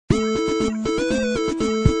Alright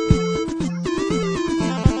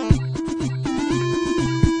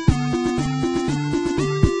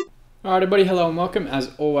everybody, hello and welcome.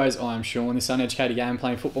 As always, I'm Sean, this uneducated game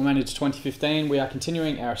playing Football Manager 2015. We are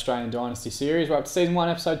continuing our Australian Dynasty series. We're up to Season 1,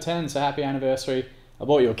 Episode 10, so happy anniversary. I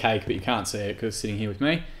bought you a cake, but you can't see it because it's sitting here with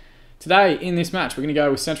me. Today, in this match, we're going to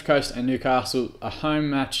go with Central Coast and Newcastle, a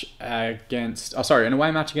home match against... an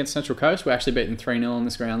away match against Central Coast. We actually beat them 3-0 on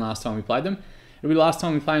this ground last time we played them. It'll be the last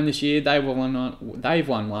time we play them this year. They've won one,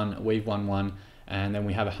 we've won one, and then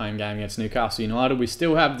we have a home game against Newcastle United. We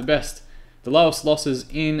still have the lowest losses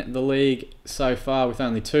in the league so far with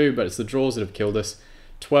only 2, but it's the draws that have killed us.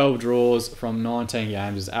 12 draws from 19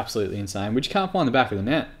 games is absolutely insane. We just can't find the back of the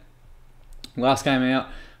net. Last game out,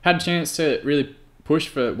 had a chance to really push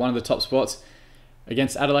for one of the top spots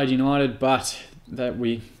against Adelaide United, but that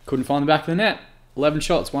we couldn't find the back of the net. 11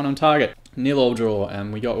 shots, 1 on target. 0-all draw,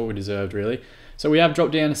 and we got what we deserved, really. So we have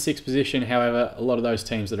dropped down to 6th position. However, a lot of those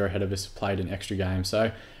teams that are ahead of us played an extra game.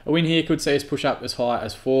 So a win here could see us push up as high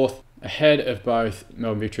as 4th, ahead of both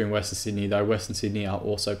Melbourne Victory and Western Sydney, though Western Sydney are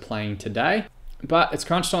also playing today. But it's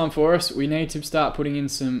crunch time for us. We need to start putting in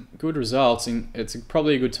some good results, and it's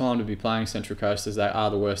probably a good time to be playing Central Coast, as they are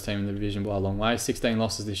the worst team in the division by a long way. 16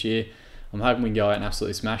 losses this year. I'm hoping we can go out and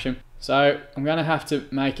absolutely smash them. So I'm going to have to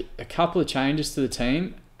make a couple of changes to the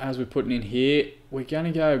team as we're putting in here. We're going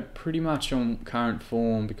to go pretty much on current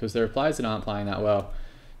form because there are players that aren't playing that well.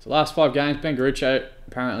 So last 5 games, Ben Garuccio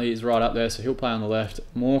apparently is right up there, so he'll play on the left.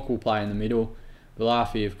 Mork will play in the middle.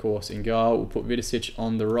 Bilafi, of course, in goal. We'll put Vidicic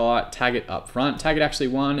on the right. Taggart up front. Taggart actually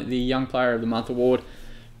won the Young Player of the Month award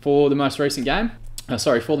for the most recent game. For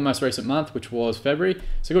the most recent month, which was February.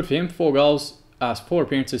 So good for him. 4 goals, 4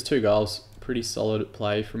 appearances, 2 goals. Pretty solid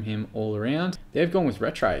play from him all around. They've gone with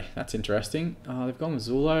Retray. That's interesting. They've gone with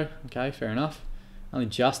Zulo. Okay, fair enough. Only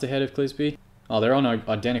just ahead of Clisby. Oh, they're on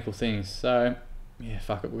identical things. So, yeah,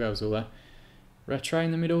 fuck it. We'll go with Zulo. Retray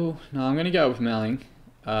in the middle. No, I'm going to go with Melling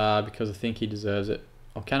because I think he deserves it.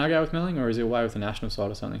 Or can I go with Melling, or is he away with the national side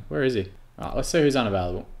or something? Where is he? Alright, let's see who's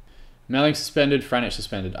unavailable. Melling suspended, Franich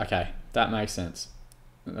suspended. Okay, that makes sense.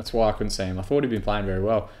 That's why I couldn't see him. I thought he'd been playing very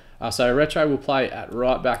well. So Retro will play at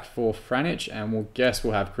right back for Franich, and we'll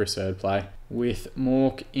have Chris Hurd play with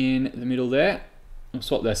Mork in the middle there. We'll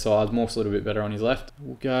swap their sides. Mork's a little bit better on his left.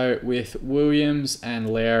 We'll go with Williams and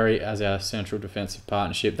Lowry as our central defensive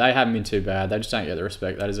partnership. They haven't been too bad. They just don't get the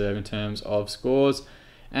respect they deserve in terms of scores.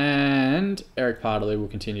 And Eric Partley will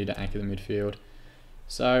continue to anchor the midfield.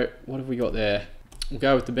 So what have we got there? We'll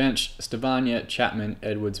go with the bench. Stevania, Chapman,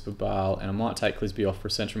 Edwards, Babal, and I might take Clisby off for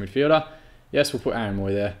a central midfielder. Yes, we'll put Aaron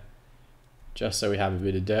Moy there, just so we have a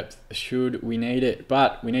bit of depth should we need it.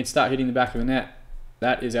 But we need to start hitting the back of the net.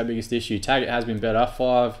 That is our biggest issue. Taggart has been better.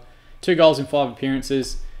 2 goals in 5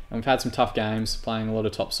 appearances, and we've had some tough games playing a lot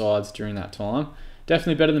of top sides during that time.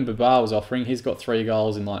 Definitely better than Babar was offering. He's got 3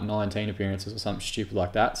 goals in like 19 appearances or something stupid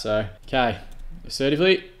like that. So, okay,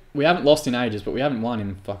 assertively, we haven't lost in ages, but we haven't won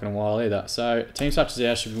in fucking a while either. So, teams such as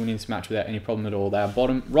ours should be winning this match without any problem at all. They are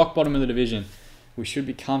rock bottom of the division. We should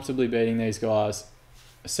be comfortably beating these guys.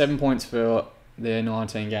 7 points for their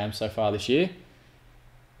 19 games so far this year,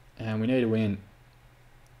 and we need a win.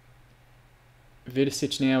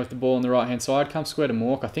 Vidicic now with the ball on the right hand side, comes square to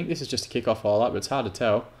Mork. I think this is just a kick-off highlight, but it's hard to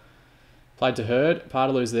tell. Played to Hurd,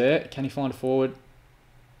 Partalou's there. Can he find a forward?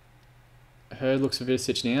 Hurd looks for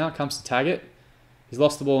Vidicic now, comes to Taggart. He's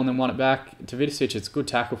lost the ball and then won it back to Vidicic. It's a good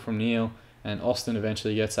tackle from Neil, and Austin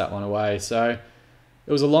eventually gets that one away. So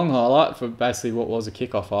it was a long highlight for basically what was a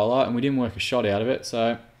kick-off highlight, and we didn't work a shot out of it,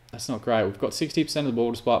 so that's not great. We've got 60% of the ball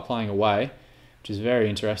despite playing away, which is very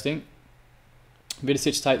interesting.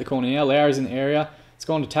 Vidicic take the corner now. Lowry's in the area. It's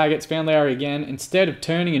gone to Taggart. It's found Lowry again. Instead of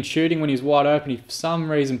turning and shooting when he's wide open, he for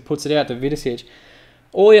some reason puts it out to Vidicic.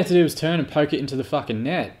 All he had to do was turn and poke it into the fucking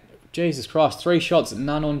net. Jesus Christ, 3 shots,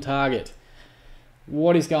 none on target.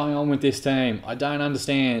 What is going on with this team? I don't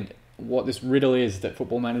understand what this riddle is that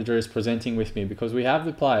Football Manager is presenting with me, because we have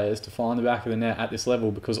the players to find the back of the net at this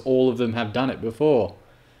level because all of them have done it before.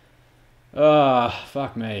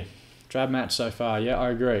 Fuck me. Drab match so far. Yeah, I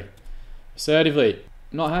agree. Assertively,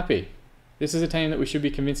 not happy. This is a team that we should be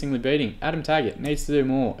convincingly beating. Adam Taggart needs to do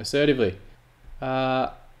more. Assertively. I'm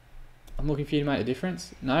looking for you to make a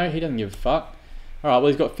difference. No, he doesn't give a fuck. Alright, well,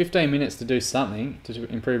 he's got 15 minutes to do something to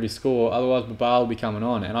improve his score. Otherwise, Babal will be coming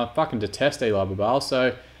on. And I fucking detest Eli Babal,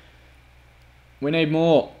 so we need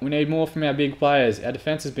more. We need more from our big players. Our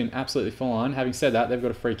defence has been absolutely fine. Having said that, they've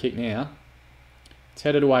got a free kick now. It's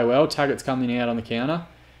headed away well. Taggart's coming out on the counter.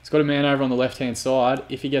 He's got a man over on the left-hand side.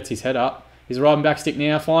 If he gets his head up, he's riding back stick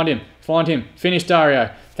now. Find him. Find him. Finish Dario.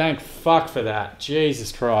 Thank fuck for that.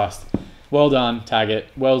 Jesus Christ. Well done, Taggart.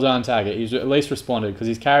 Well done, Taggart. He's at least responded because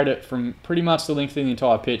he's carried it from pretty much the length of the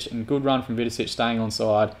entire pitch, and good run from Vidicic staying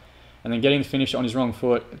onside and then getting the finish on his wrong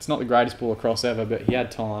foot. It's not the greatest ball across ever, but he had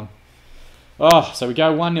time. Oh, so we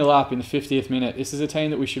go 1-0 up in the 50th minute. This is a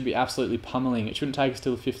team that we should be absolutely pummeling. It shouldn't take us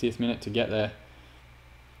till the 50th minute to get there.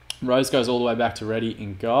 Rose goes all the way back to Reddy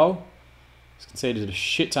in goal. He's conceded a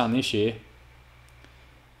shit ton this year.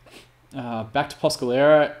 Back to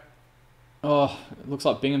Poscalero. Oh, it looks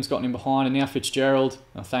like Bingham's gotten him behind, and now Fitzgerald.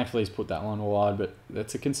 Oh, thankfully, he's put that one wide, but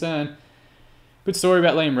that's a concern. Good story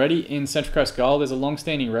about Liam Reddy in Central Coast Gold. There's a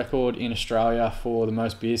long-standing record in Australia for the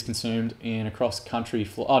most beers consumed in a cross-country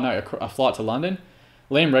a flight to London.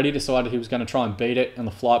 Liam Reddy decided he was going to try and beat it on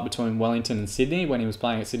the flight between Wellington and Sydney when he was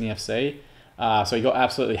playing at Sydney FC. So he got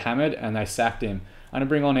absolutely hammered, and they sacked him. I'm going to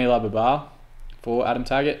bring on Eli Babar for Adam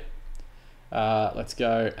Taggart. Let's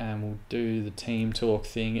go, and we'll do the team talk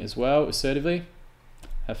thing as well, assertively.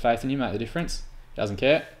 Have faith in you, make the difference. Doesn't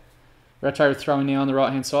care. Retro with throwing now on the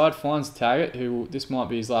right-hand side, finds Taggart, who this might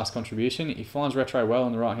be his last contribution. He finds Retro well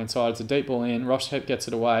on the right-hand side. It's a deep ball in. Ross gets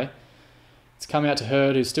it away. It's come out to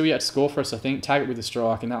Hurd, who's still yet to score for us, I think. Taggart with the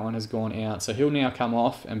strike, and that one has gone out. So he'll now come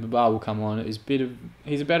off, and Babar will come on. He's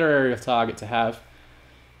a better area of target to have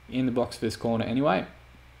in the box for this corner anyway.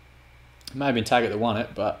 It may have been Taggart that won it,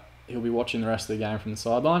 but he'll be watching the rest of the game from the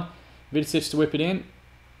sideline. Vidicic to whip it in.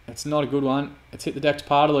 It's not a good one. It's hit the deck to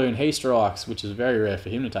Partaloo, and he strikes, which is very rare for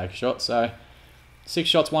him to take a shot. So 6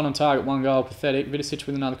 shots, 1 on target, 1 goal. Pathetic. Vidicic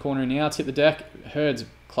with another corner in now. It's hit the deck. Hurd's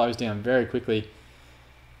closed down very quickly.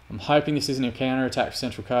 I'm hoping this isn't a counter-attack for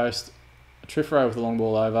Central Coast. Triffero with the long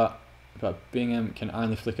ball over, but Bingham can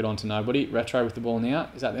only flick it on to nobody. Retro with the ball now.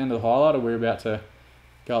 Is that the end of the highlight, or we're about to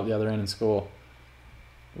go up the other end and score?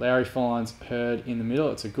 Lowry finds Hurd in the middle.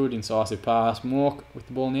 It's a good incisive pass. Mork with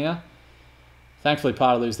the ball now. Thankfully,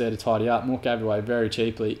 Partaloo's there to tidy up. Mork gave it away very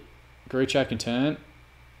cheaply. Garicho can turn.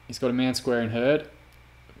 He's got a man square in Hurd.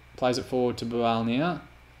 Plays it forward to Babal now.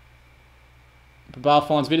 Babal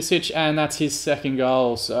finds Vidicic, and that's his second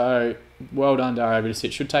goal. So, well done, Dario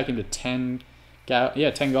Vidicic. Should take him to 10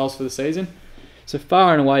 goals for the season. So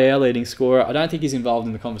far and away our leading scorer. I don't think he's involved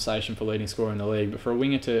in the conversation for leading scorer in the league, but for a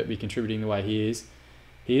winger to be contributing the way he is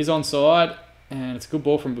onside, and it's a good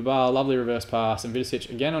ball from Babal. Lovely reverse pass, and Vidicic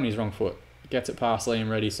again on his wrong foot. Gets it past Liam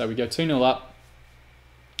Reddy. So we go 2-0 up.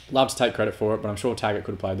 Love to take credit for it, but I'm sure Taggart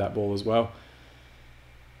could have played that ball as well.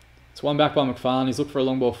 It's one back by McFarlane. He's looking for a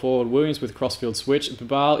long ball forward. Williams with crossfield switch.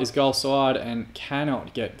 Babal is goal side and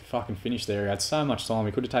cannot get the fucking finish there. He had so much time.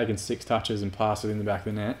 He could have taken 6 touches and passed it in the back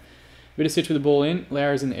of the net. Vidicic with the ball in.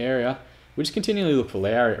 Lowry's in the area. We just continually look for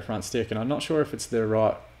Lowry at front stick, and I'm not sure if it's the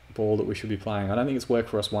right ball that we should be playing. I don't think it's worked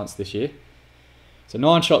for us once this year. So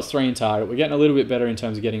 9 shots, 3 in target. We're getting a little bit better in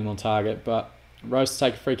terms of getting him on target, but Rose to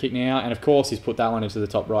take a free kick now, and of course he's put that one into the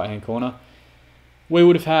top right-hand corner. We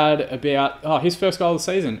would have had about his first goal of the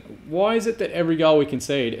season. Why is it that every goal we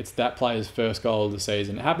concede, it's that player's first goal of the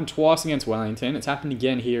season? It happened twice against Wellington. It's happened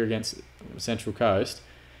again here against Central Coast.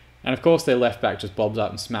 And of course their left back just bobs up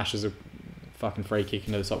and smashes a fucking free kick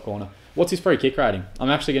into the top corner. What's his free kick rating? I'm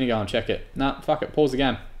actually going to go and check it. Nah, fuck it. Pause the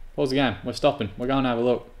game. Pause the game. We're stopping. We're going to have a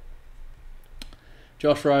look.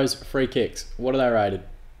 Josh Rose free kicks. What are they rated?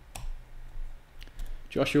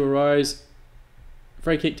 Joshua Rose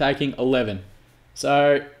free kick taking 11.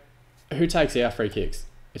 So who takes our free kicks?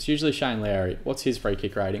 It's usually Shane Lowry. What's his free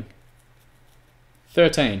kick rating?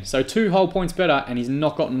 13. So 2 whole points better, and he's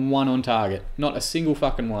not gotten 1 on target. Not a single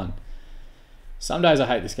fucking one. Some days I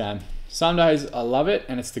hate this game. Some days I love it,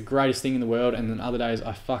 and it's the greatest thing in the world, and then other days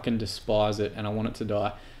I fucking despise it, and I want it to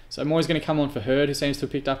die. So Moy's going to come on for Hurd, who seems to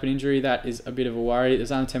have picked up an injury. That is a bit of a worry.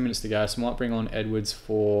 There's only 10 minutes to go, so I might bring on Edwards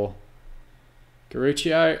for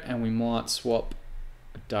Garuccio, and we might swap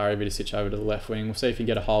Dario Vidicic over to the left wing. We'll see if he can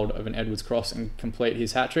get a hold of an Edwards cross and complete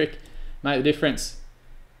his hat-trick. Make the difference.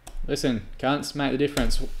 Listen, cunts, make the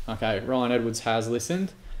difference. Okay, Ryan Edwards has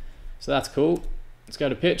listened, so that's cool. Let's go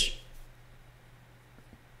to pitch.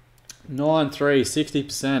 9-3,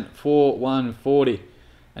 60%, 4-1, 40.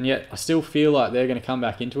 And yet, I still feel like they're going to come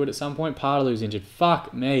back into it at some point. Partaloo's injured.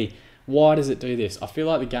 Fuck me. Why does it do this? I feel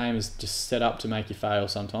like the game is just set up to make you fail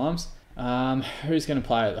sometimes. Who's going to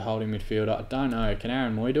play at the holding midfielder? I don't know. Can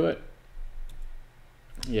Aaron Moy do it?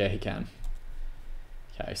 Yeah, he can.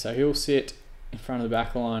 Okay, so he'll sit in front of the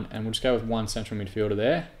back line, and we'll just go with 1 central midfielder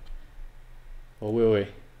there. Or will we?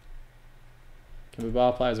 Can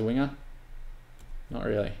Babar play as a winger? Not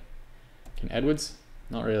really. Can Edwards?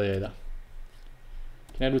 Not really either.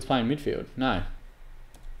 Can Edwards play in midfield? No.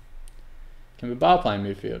 Can Babar play in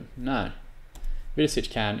midfield? No.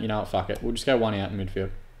 Vidicic can. You know what? Fuck it. We'll just go 1 out in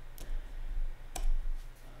midfield.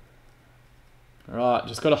 Alright,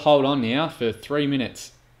 just got to hold on now for 3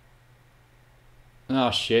 minutes.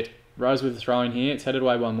 Oh shit. Rose with the throw in here. It's headed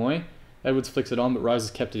away by Moy. Edwards flicks it on, but Rose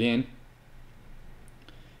has kept it in.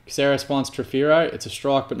 Caceres finds Trefiro. It's a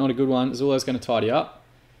strike, but not a good one. Zulo's going to tidy up.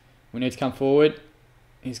 We need to come forward.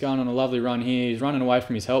 He's going on a lovely run here. He's running away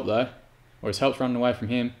from his help, though. Or his help's running away from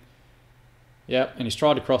him. Yep, and he's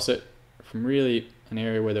tried to cross it from really an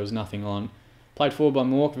area where there was nothing on. Played forward by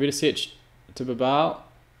Mork. Vidicic to Babal.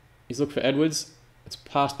 He's looked for Edwards. It's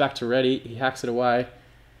passed back to Reddy. He hacks it away.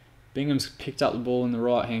 Bingham's picked up the ball in the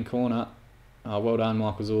right-hand corner. Oh, well done,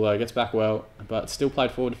 Michael Zulo. Gets back well, but still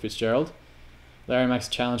played forward to Fitzgerald. Larry makes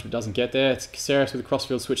a challenge, but doesn't get there. It's Caceres with a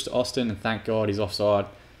crossfield switch to Austin, and thank God he's offside.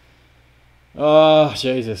 Oh,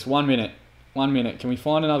 Jesus. 1 minute. 1 minute. Can we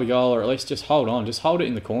find another goal, or at least just hold on? Just hold it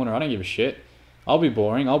in the corner. I don't give a shit. I'll be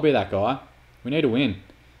boring. I'll be that guy. We need a win.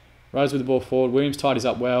 Rose with the ball forward. Williams tidies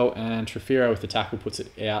up well, and Trefiro with the tackle puts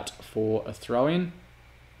it out for a throw-in.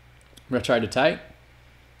 Retro to take.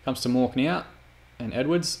 Comes to Mork now. And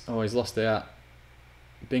Edwards. Oh, he's lost out.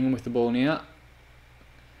 Bingham with the ball now.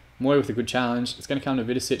 Moy with a good challenge. It's going to come to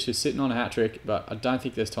Vidicic, who's sitting on a hat-trick, but I don't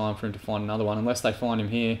think there's time for him to find another one, unless they find him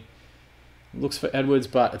here. Looks for Edwards,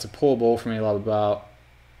 but it's a poor ball from Eli Babal.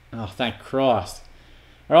 Oh, thank Christ.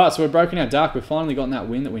 Alright, so we've broken our duck. We've finally gotten that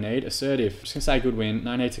win that we need. Assertive. Just going to say good win.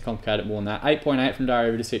 No need to complicate it more than that. 8.8 from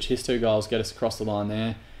Dario Vidicic. His 2 goals get us across the line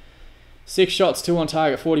there. 6 shots, 2 on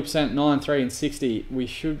target, 40%, 9, 3 and 60. We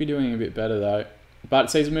should be doing a bit better though. But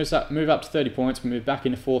it sees us move up to 30 points. We move back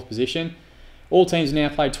into 4th position. All teams now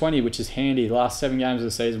play 20, which is handy. The last 7 games of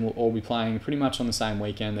the season will all be playing pretty much on the same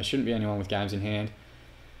weekend. There shouldn't be anyone with games in hand.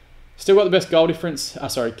 Still got the best goal difference.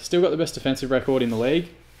 Still got the best defensive record in the league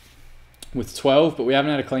with 12, but we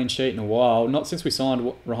haven't had a clean sheet in a while. Not since we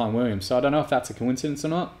signed Ryan Williams. So I don't know if that's a coincidence or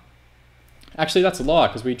not. Actually, that's a lie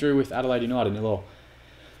because we drew with Adelaide United 0-0.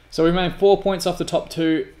 So we remain 4 points off the top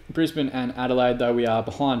 2, Brisbane and Adelaide, though we are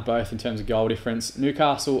behind both in terms of goal difference.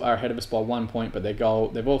 Newcastle are ahead of us by 1 point, but they've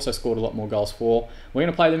also scored a lot more goals for. We're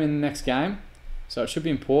going to play them in the next game, so it should be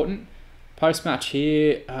important. Post-match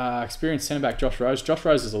here, experienced centre-back Josh Rose. Josh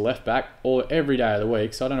Rose is a left-back every day of the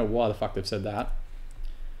week, so I don't know why the fuck they've said that.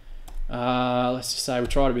 Let's just say we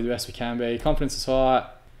try to be the best we can be. Confidence is high.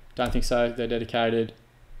 Don't think so. They're dedicated.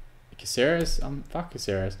 Caceres? Fuck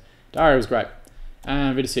Caceres. Dario was great.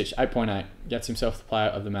 And Vidicic, 8.8, gets himself the player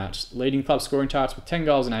of the match. Leading club scoring charts with 10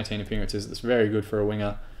 goals and 18 appearances. That's very good for a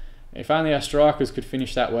winger. If only our strikers could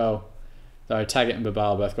finish that well. Though Taggart and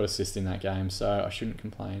Babal both got assists in that game, so I shouldn't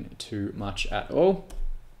complain too much at all.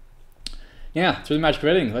 Now, through the magic of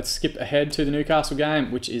editing, let's skip ahead to the Newcastle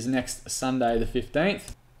game, which is next Sunday the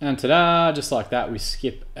 15th. And ta-da, just like that, we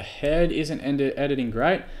skip ahead. Isn't editing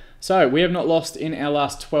great? So, we have not lost in our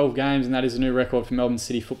last 12 games, and that is a new record for Melbourne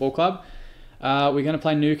City Football Club. We're going to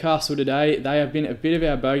play Newcastle today. They have been a bit of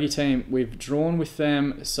our bogey team. We've drawn with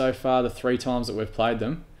them so far the 3 times that we've played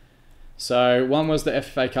them. So one was the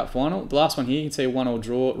FFA Cup final. The last one here, you can see a 1-1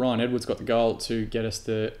 draw. Ryan Edwards got the goal to get us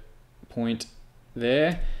the point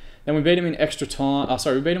there. Then we beat him in extra time.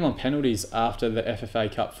 We beat him on penalties after the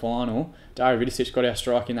FFA Cup final. Dario Vidicic got our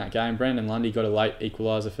strike in that game. Brandon Lundy got a late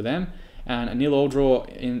equaliser for them. And a 0-0 draw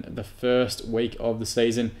in the first week of the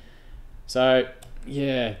season. So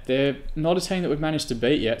yeah, they're not a team that we've managed to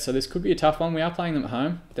beat yet, so this could be a tough one. We are playing them at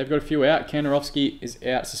home. They've got a few out. Kandarovski is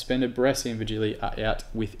out, suspended. Baresi and Vigili are out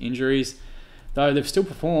with injuries. Though they've still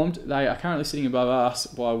performed, they are currently sitting above us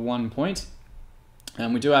by 1 point.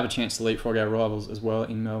 And we do have a chance to leapfrog our rivals as well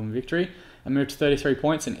in Melbourne victory and move to 33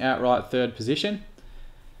 points and outright 3rd position.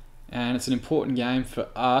 And it's an important game for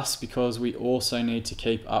us because we also need to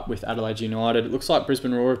keep up with Adelaide United. It looks like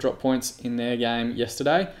Brisbane Roar have dropped points in their game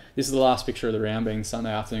yesterday. This is the last fixture of the round, being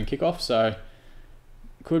Sunday afternoon kickoff, so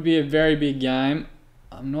could be a very big game.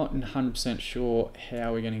 I'm not 100% sure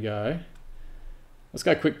how we're going to go. Let's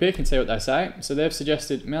go quick pick and see what they say. So they've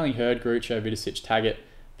suggested Melling, Hurd, Grucho, Vidicic, Taggart,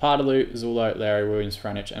 Pardalu, Zulo, Larry Williams,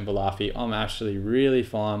 Franich and Valafi. I'm actually really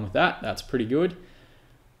fine with that. That's pretty good.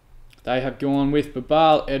 They have gone with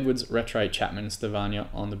Babal, Edwards, Rattray, Chapman, and Stevania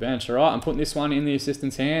on the bench. All right, I'm putting this one in the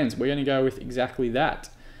assistant's hands. We're going to go with exactly that.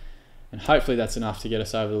 And hopefully that's enough to get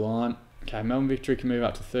us over the line. Okay, Melbourne victory can move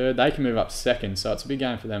up to 3rd. They can move up to 2nd, so it's a big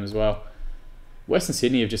game for them as well. Western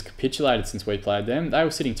Sydney have just capitulated since we played them. They were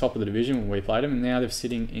sitting top of the division when we played them, and now they're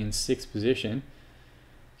sitting in 6th position.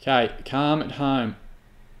 Okay, calm at home.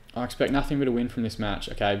 I expect nothing but a win from this match.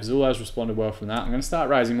 Okay, Zulo's responded well from that. I'm going to start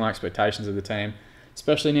raising my expectations of the team.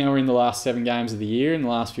 Especially now we're in the last 7 games of the year, in the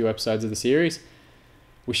last few episodes of the series.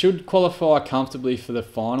 We should qualify comfortably for the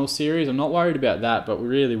final series. I'm not worried about that, but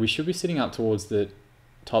we should be sitting up towards the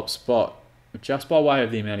top spot just by way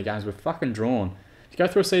of the amount of games we've fucking drawn. If you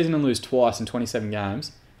go through a season and lose twice in 27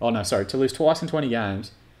 games, to lose twice in 20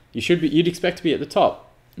 games, you'd expect to be at the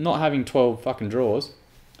top, not having 12 fucking draws.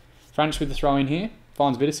 Franich with the throw in here,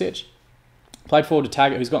 finds Vidicic. Played forward to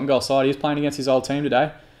Taggart, who's gotten goal side. He's playing against his old team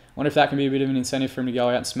today. Wonder if that can be a bit of an incentive for him to go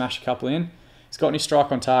out and smash a couple in. He's got his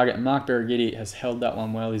strike on target, and Mark Berregitti has held that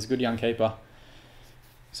one well. He's a good young keeper.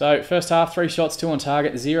 So, first half, 3 shots, 2 on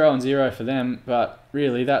target, 0 and 0 for them. But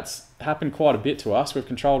really, that's happened quite a bit to us. We've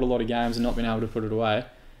controlled a lot of games and not been able to put it away.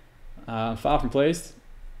 Far from pleased.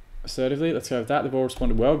 Assertively, let's go with that. The ball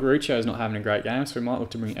responded well. Garuccio not having a great game, so we might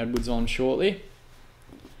look to bring Edwards on shortly.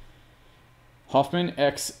 Hoffman,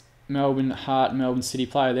 ex-Melbourne Heart, Melbourne City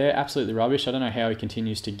player there. Absolutely rubbish. I don't know how he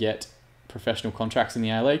continues to get professional contracts in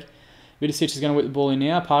the A-League. Vidicic is going to whip the ball in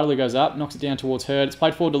now. Partley goes up, knocks it down towards Hurd. It's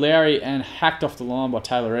played forward to Lowry and hacked off the line by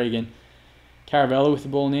Taylor Egan. Caravella with the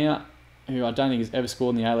ball now, who I don't think has ever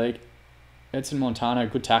scored in the A-League. Edson Montano,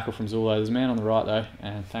 good tackle from Zulo. There's a man on the right though,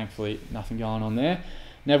 and thankfully nothing going on there.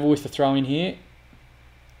 Neville with the throw in here.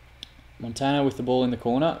 Montano with the ball in the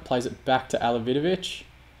corner. Plays it back to Alividovic.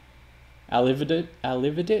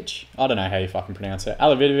 Alividic? I don't know how you fucking pronounce it.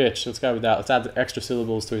 Alividovic. Let's go with that. Let's add the extra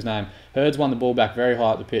syllables to his name. Hurd's won the ball back very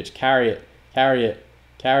high up the pitch. Carry it. Carry it.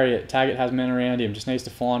 Carry it. Taggart has men around him. Just needs to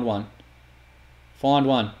find one. Find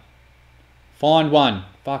one. Find one.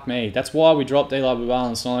 Fuck me. That's why we dropped Eli Babal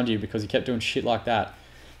and signed you, because he kept doing shit like that.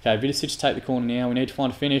 Okay, Vidicic to take the corner now. We need to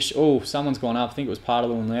find a finish. Oh, someone's gone up. I think it was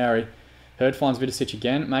Partley and Lowry. Hurd finds Vidicic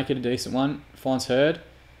again. Make it a decent one. Finds Hurd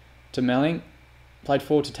to Melling. Played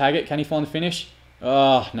forward to Taggart. Can he find the finish?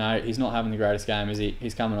 Oh, no. He's not having the greatest game, is he?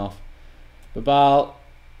 He's coming off. Babal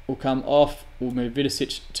will come off. We'll move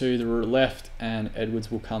Vidicic to the left, and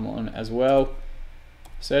Edwards will come on as well.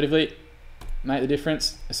 Assertively, make the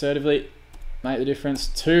difference. Assertively, make the difference.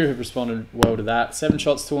 2 have responded well to that. 7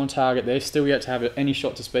 shots, 2 on target. They're still yet to have any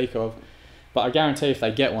shot to speak of. But I guarantee if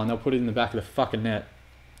they get one, they'll put it in the back of the fucking net.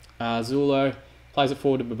 Zulo plays it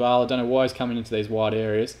forward to Babal. I don't know why he's coming into these wide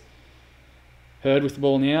areas. Hurd with the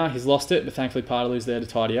ball now. He's lost it, but thankfully Partley's there to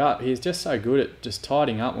tidy up. He's just so good at just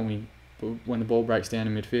tidying up when the ball breaks down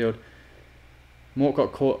in midfield. Melling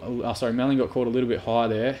got caught a little bit high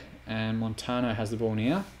there, and Montano has the ball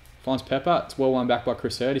now. Finds Pepper. It's well won back by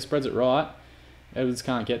Chris Hurd. He spreads it right. Edwards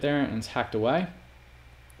can't get there, and it's hacked away.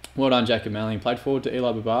 Well done, Jacob Melling. Played forward to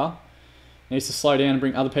Eli Babal. Needs to slow down and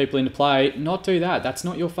bring other people into play. Not do that. That's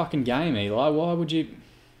not your fucking game, Eli. Why would you...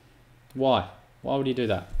 Why would you do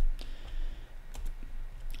that?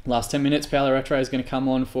 Last 10 minutes, Paolo Retro is going to come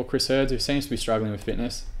on for Chris Hurd, who seems to be struggling with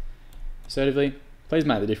fitness. Assertively, please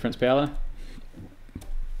make the difference, Paolo.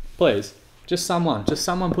 Please. Just someone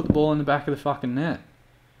put the ball in the back of the fucking net.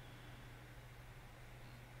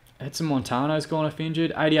 Edson Montano's gone off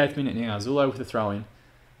injured. 88th minute now. Zulo with the throw-in.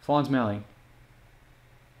 Finds Melling.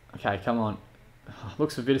 Okay, come on.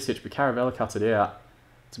 Looks for Vidicic, but Caravella cuts it out.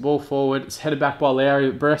 It's a ball forward. It's headed back by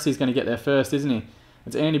Lowry. Baressi's going to get there first, isn't he?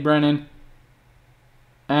 It's Andy Brennan.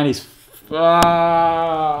 And he's... why?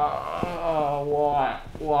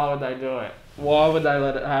 Why would they do it? Why would they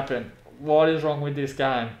let it happen? What is wrong with this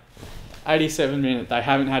game? 87 minutes. They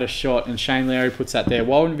haven't had a shot, and Shane Lowry puts that there.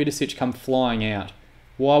 Why wouldn't Vidicic come flying out?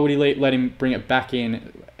 Why would he let him bring it back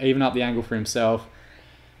in, even up the angle for himself?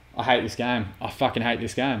 I hate this game. I fucking hate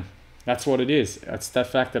this game. That's what it is. It's the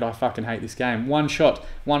fact that I fucking hate this game. 1 shot,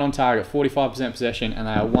 1 on target, 45% possession, and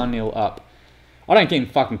they are 1-0 up. I don't even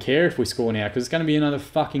fucking care if we score now, because it's going to be another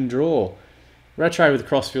fucking draw. Retro with the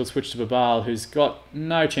crossfield switch to Babal, who's got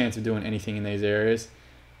no chance of doing anything in these areas.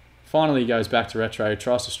 Finally, he goes back to Retro,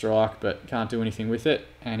 tries to strike, but can't do anything with it,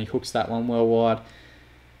 and he hooks that one well wide.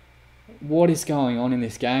 What is going on in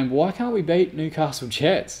this game? Why can't we beat Newcastle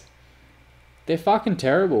Jets? They're fucking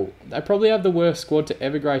terrible. They probably have the worst squad to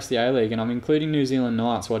ever grace the A-League, and I'm including New Zealand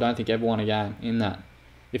Knights, who I don't think ever won a game in that.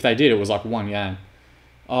 If they did, it was like 1 game.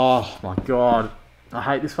 Oh my god. I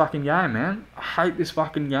hate this fucking game, man. I hate this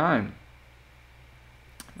fucking game.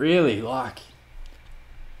 Really, like...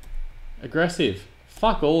 aggressive.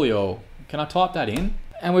 Fuck all y'all. Can I type that in?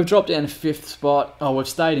 And we've dropped down to 5th spot. Oh, we've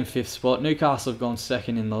stayed in 5th spot. Newcastle have gone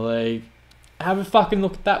 2nd in the league. Have a fucking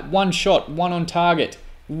look at that. 1 shot, 1 on target,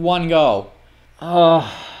 1 goal. What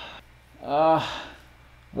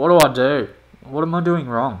do I do? What am I doing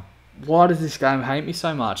wrong? Why does this game hate me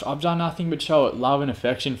so much? I've done nothing but show it love and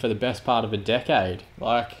affection for the best part of a decade.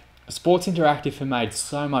 Like, Sports Interactive have made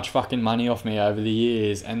so much fucking money off me over the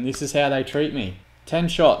years, and this is how they treat me. 10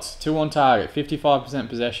 shots, 2 on target, 55%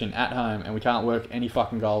 possession at home, and we can't work any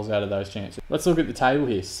fucking goals out of those chances. Let's look at the table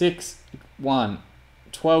here. 6-1,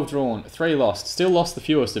 12 drawn, 3 lost. Still lost the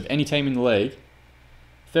fewest of any team in the league.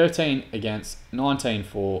 13 against, 19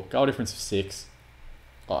 for, goal difference of 6.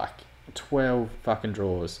 Like, 12 fucking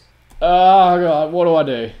draws. Oh, God, what do I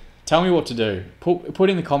do? Tell me what to do. Put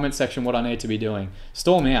in the comment section what I need to be doing.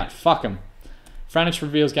 Storm out. Fuck them. Franich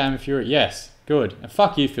reveals Game of Fury. Yes, good. And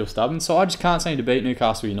fuck you, Phil Stubbins. So I just can't seem to beat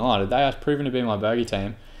Newcastle United. They are proven to be my bogey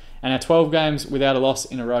team. And our 12 games without a loss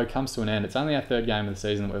in a row comes to an end. It's only our 3rd game of the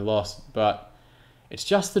season that we've lost. But it's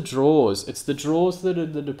just the draws. It's the draws that are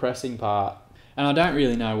the depressing part. And I don't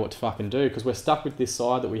really know what to fucking do because we're stuck with this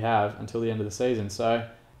side that we have until the end of the season. So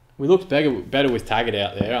we looked better with Taggart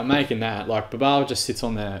out there. I'm making that. Like, Babal just sits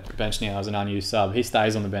on the bench now as an unused sub. He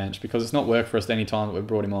stays on the bench because it's not worked for us any time that we've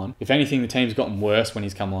brought him on. If anything, the team's gotten worse when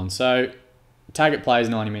he's come on. So Taggart plays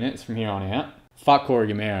 90 minutes from here on out. Fuck Corey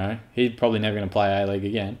Gamero. He's probably never going to play A-League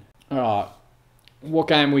again. All right. What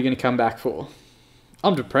game are we going to come back for?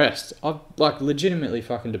 I'm depressed. I'm, like, legitimately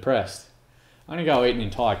fucking depressed. I'm going to go eat an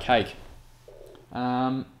entire cake.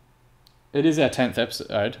 It is our 10th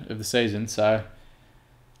episode of the season, so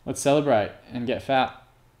let's celebrate and get fat.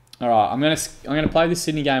 All right, I'm gonna play this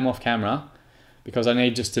Sydney game off camera because I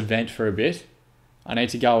need just to vent for a bit. I need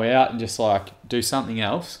to go out and just like do something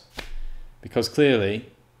else because clearly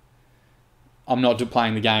I'm not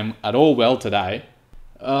playing the game at all well today.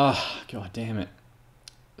 Oh, God damn it.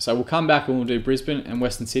 So we'll come back and we'll do Brisbane and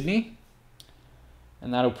Western Sydney,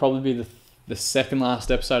 and that'll probably be the second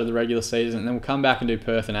last episode of the regular season, and then we'll come back and do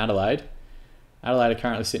Perth and Adelaide. Adelaide are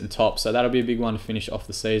currently sitting top, so that'll be a big one to finish off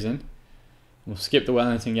the season. We'll skip the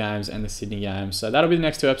Wellington games and the Sydney games. So that'll be the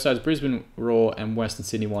next 2 episodes, Brisbane Roar and Western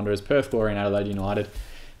Sydney Wanderers, Perth Glory and Adelaide United.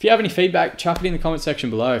 If you have any feedback, chuck it in the comment section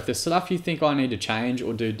below. If there's stuff you think I need to change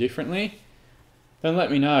or do differently, then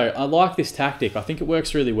let me know. I like this tactic. I think it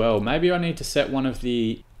works really well. Maybe I need to set one of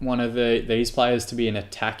these players to be an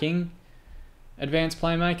attacking advanced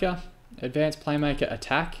playmaker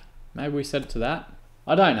attack. Maybe we set it to that.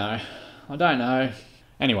 I don't know.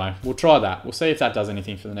 Anyway, we'll try that. We'll see if that does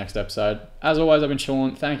anything for the next episode. As always, I've been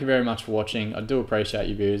Sean. Thank you very much for watching. I do appreciate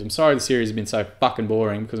your views. I'm sorry the series has been so fucking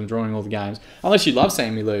boring because I'm drawing all the games. Unless you love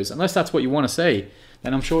seeing me lose. Unless that's what you want to see,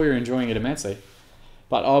 then I'm sure you're enjoying it immensely.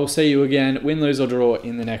 But I will see you again, win, lose or draw,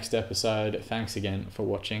 in the next episode. Thanks again for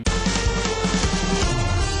watching.